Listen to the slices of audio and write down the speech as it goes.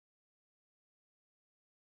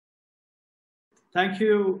Thank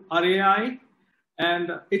you, RAI.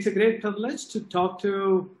 And it's a great privilege to talk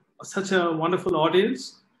to such a wonderful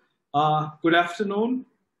audience. Good afternoon.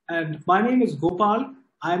 And my name is Gopal.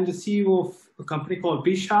 I'm the CEO of a company called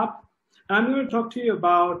Bsharp. And I'm going to talk to you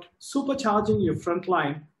about supercharging your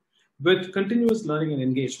frontline with continuous learning and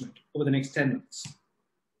engagement over the next 10 minutes.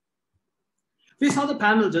 We saw the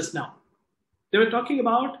panel just now. They were talking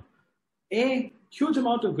about a huge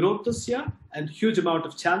amount of growth this year and huge amount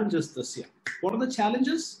of challenges this year. What are the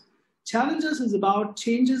challenges? Challenges is about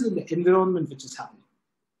changes in the environment which is happening.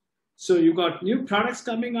 So you've got new products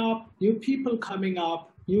coming up, new people coming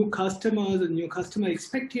up, new customers and new customer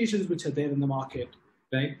expectations which are there in the market,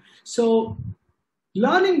 right? So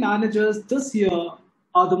learning managers this year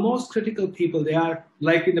are the most critical people. They are,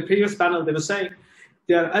 like in the previous panel, they were saying,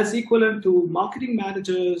 they are as equivalent to marketing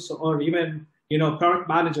managers or even product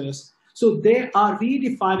managers. So they are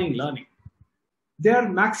redefining learning. They are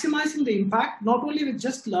maximizing the impact, not only with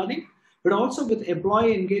just learning, but also with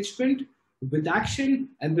employee engagement, with action,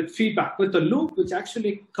 and with feedback, with the loop, which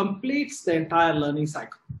actually completes the entire learning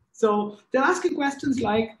cycle. So they're asking questions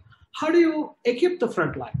like, how do you equip the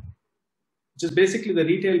front line? Which is basically the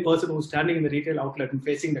retail person who's standing in the retail outlet and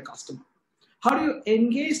facing the customer. How do you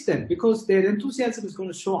engage them? Because their enthusiasm is going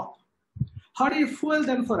to show up. How do you fuel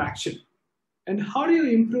them for action? And how do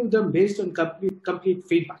you improve them based on complete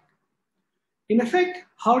feedback? In effect,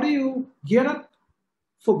 how do you gear up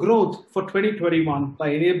for growth for 2021 by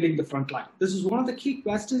enabling the frontline? This is one of the key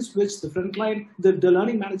questions which the frontline, the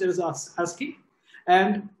learning manager is asking.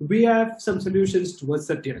 And we have some solutions towards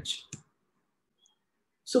that direction.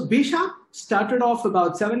 So Bsharp started off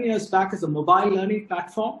about 7 years back as a mobile learning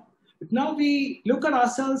platform. But now we look at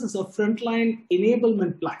ourselves as a frontline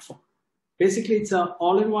enablement platform. Basically, it's an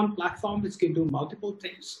all-in-one platform which can do multiple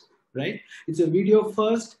things, right? It's a video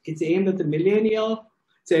first. It's aimed at the millennial.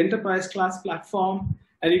 It's an enterprise class platform,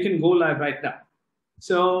 and you can go live right now.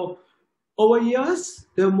 So over years,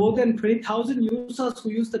 there are more than 20,000 users who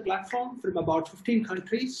use the platform from about 15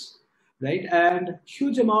 countries, right? And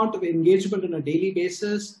huge amount of engagement on a daily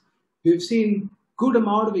basis. We've seen good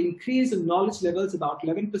amount of increase in knowledge levels, about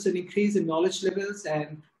 11% increase in knowledge levels,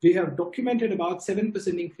 and we have documented about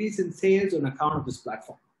 7% increase in sales on account of this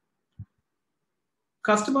platform.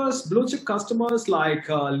 Customers, blue chip customers like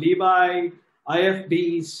Levi,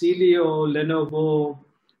 IFB, Celio, Lenovo,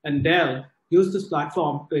 and Dell use this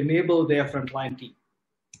platform to enable their frontline team.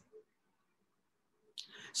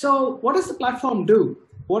 So what does the platform do?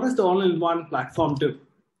 What does the all-in-one platform do?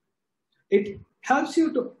 It helps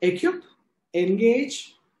you to equip,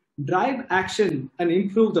 engage, drive action, and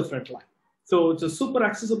improve the frontline. So it's a super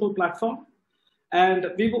accessible platform. And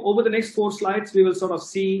over the next 4 slides, we will sort of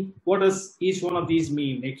see what does each one of these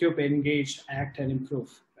mean: equip, engage, act, and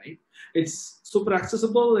improve, right? It's super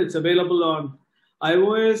accessible. It's available on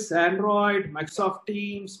iOS, Android, Microsoft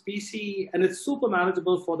Teams, PC, and it's super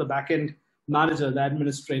manageable for the backend manager, the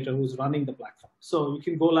administrator who's running the platform. So you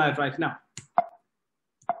can go live right now.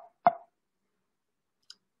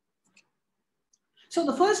 So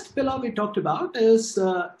the first pillar we talked about is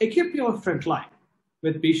equip your frontline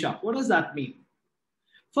with Bsharp. What does that mean?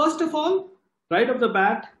 First of all, right off the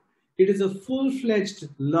bat, it is a full-fledged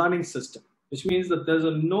learning system, which means that there's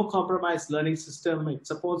a no-compromise learning system. It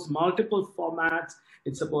supports multiple formats.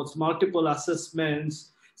 It supports multiple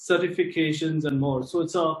assessments, certifications, and more. So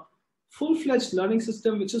it's a full-fledged learning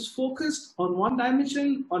system which is focused on one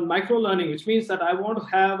dimension, on micro-learning, which means that I want to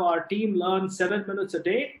have our team learn 7 minutes a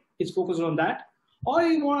day. It's focused on that. Or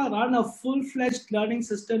you want to run a full-fledged learning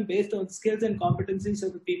system based on skills and competencies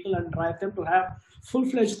of the people and drive them to have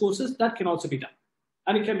full-fledged courses. That can also be done.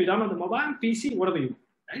 And it can be done on the mobile, PC, whatever you want,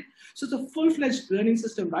 right? So it's a full-fledged learning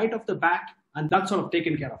system right off the bat, and that's sort of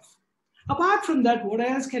taken care of. Apart from that, what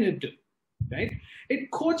else can it do, right?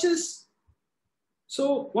 It coaches.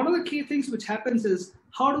 So one of the key things which happens is,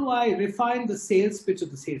 how do I refine the sales pitch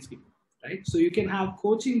of the salespeople, right? So you can have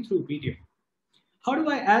coaching through video. How do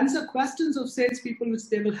I answer questions of salespeople which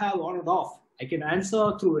they will have on and off? I can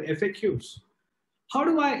answer through FAQs. How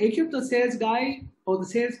do I equip the sales guy or the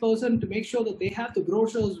salesperson to make sure that they have the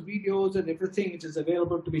brochures, videos, and everything which is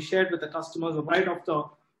available to be shared with the customers right off the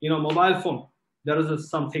mobile phone? There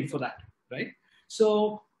is something for that, right?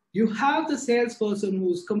 So you have the salesperson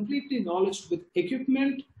who's completely knowledgeable with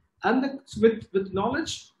equipment and with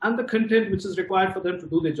knowledge and the content which is required for them to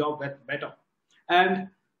do their job better. And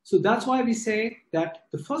so that's why we say that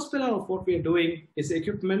the first pillar of what we are doing is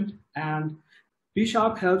equipment, and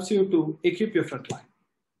Bsharp helps you to equip your frontline.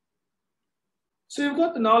 So you've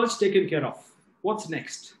got the knowledge taken care of. What's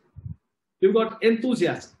next? You've got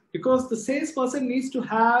enthusiasm, because the salesperson needs to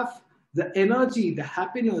have the energy, the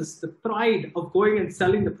happiness, the pride of going and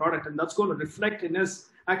selling the product, and that's going to reflect in his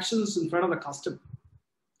actions in front of the customer.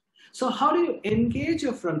 So how do you engage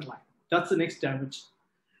your frontline? That's the next dimension.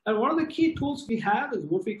 And one of the key tools we have is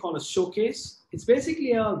what we call a showcase. It's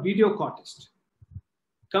basically a video contest.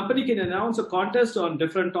 Company can announce a contest on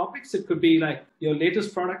different topics. It could be like your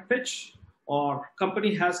latest product pitch, or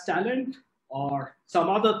company has talent, or some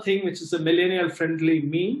other thing which is a millennial friendly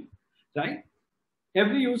meme, right?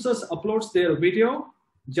 Every user uploads their video,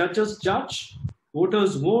 judges judge,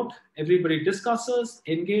 voters vote, everybody discusses,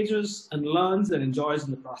 engages, and learns and enjoys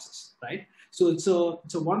in the process, right? So it's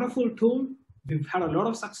a wonderful tool. We've had a lot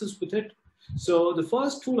of success with it. So the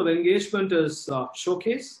first tool of engagement is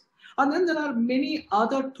Showcase. And then there are many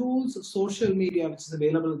other tools of social media which is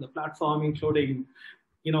available in the platform, including,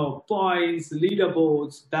 points,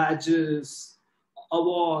 leaderboards, badges,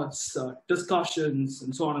 awards, discussions,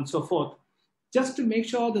 and so on and so forth, just to make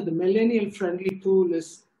sure that the millennial-friendly tool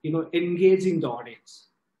is, engaging the audience.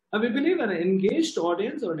 And we believe that an engaged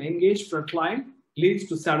audience or an engaged frontline leads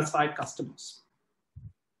to satisfied customers.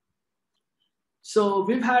 So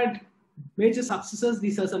we've had major successes.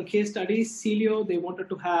 These are some case studies. Celio, they wanted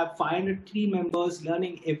to have 500 team members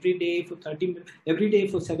learning every day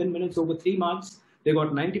for 7 minutes over 3 months. They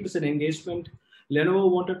got 90% engagement. Lenovo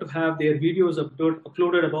wanted to have their videos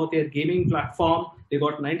uploaded about their gaming platform. They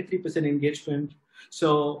got 93% engagement.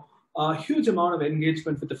 So a huge amount of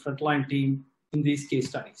engagement with the frontline team in these case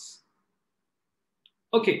studies.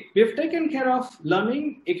 Okay, we've taken care of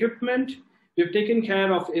learning, equipment. We've taken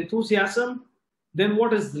care of enthusiasm. Then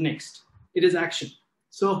what is the next? It is action.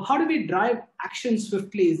 So how do we drive action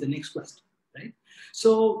swiftly is the next question, right?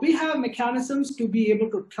 So we have mechanisms to be able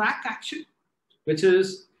to track action, which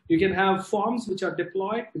is you can have forms which are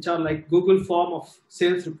deployed, which are like Google form of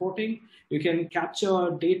sales reporting. You can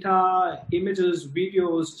capture data, images,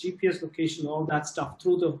 videos, GPS location, all that stuff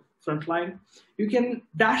through the frontline. You can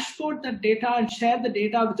dashboard that data and share the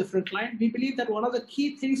data with the frontline. We believe that one of the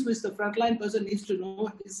key things which the frontline person needs to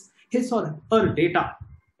know is his or her data,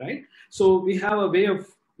 right? So we have a way of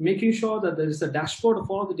making sure that there is a dashboard of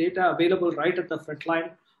all the data available right at the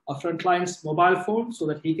frontline, a frontline's mobile phone, so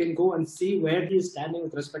that he can go and see where he is standing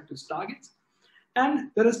with respect to his targets.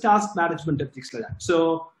 And there is task management and things like that.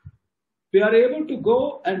 So we are able to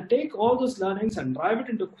go and take all those learnings and drive it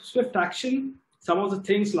into swift action. Some of the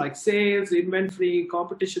things like sales, inventory,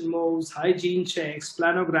 competition moves, hygiene checks,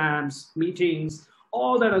 planograms, meetings,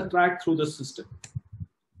 all that are tracked through the system.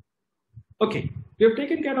 Okay, we have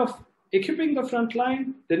taken care of equipping the front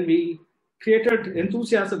line, then we created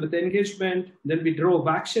enthusiasm with engagement, then we drove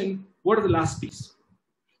action. What are the last piece?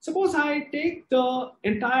 Suppose I take the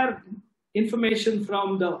entire information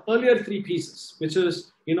from the earlier 3 pieces, which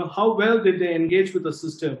is, how well did they engage with the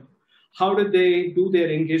system? How did they do their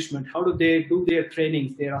engagement? How did they do their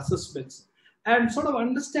trainings, their assessments? And sort of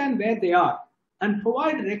understand where they are and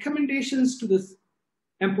provide recommendations to this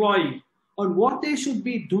employee on what they should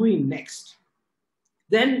be doing next.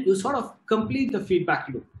 Then you sort of complete the feedback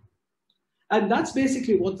loop. And that's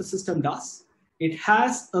basically what the system does. It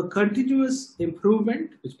has a continuous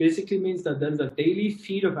improvement, which basically means that there's a daily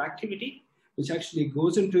feed of activity, which actually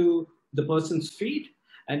goes into the person's feed,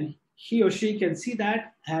 and he or she can see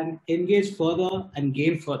that and engage further and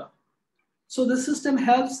gain further. So the system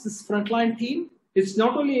helps this frontline team. It's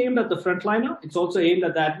not only aimed at the frontliner, it's also aimed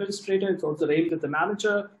at the administrator, it's also aimed at the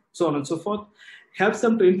manager, so on and so forth. Helps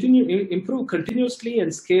them to improve continuously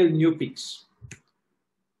and scale new peaks.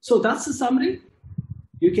 So that's the summary.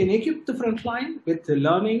 You can equip the frontline with the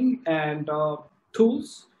learning and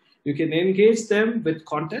tools. You can engage them with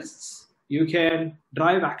contests. You can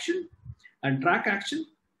drive action and track action,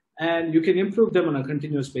 and you can improve them on a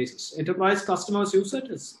continuous basis. Enterprise customers use it.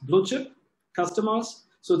 It's blue chip customers.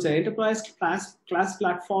 So it's an enterprise class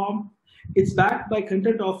platform. It's backed by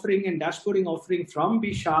content offering and dashboarding offering from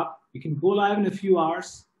Bsharp. You can go live in a few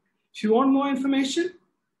hours. If you want more information,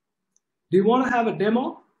 do you want to have a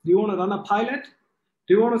demo? Do you want to run a pilot?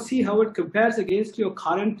 Do you want to see how it compares against your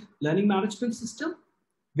current learning management system?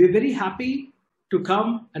 We're very happy to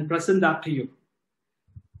come and present that to you.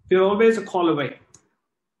 We're always a call away.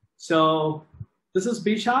 So this is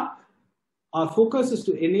Bsharp. Our focus is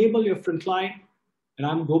to enable your frontline. And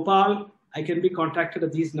I'm Gopal. I can be contacted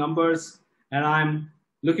at these numbers. And I'm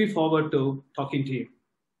looking forward to talking to you.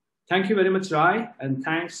 Thank you very much, Rai. And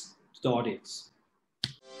thanks to the audience.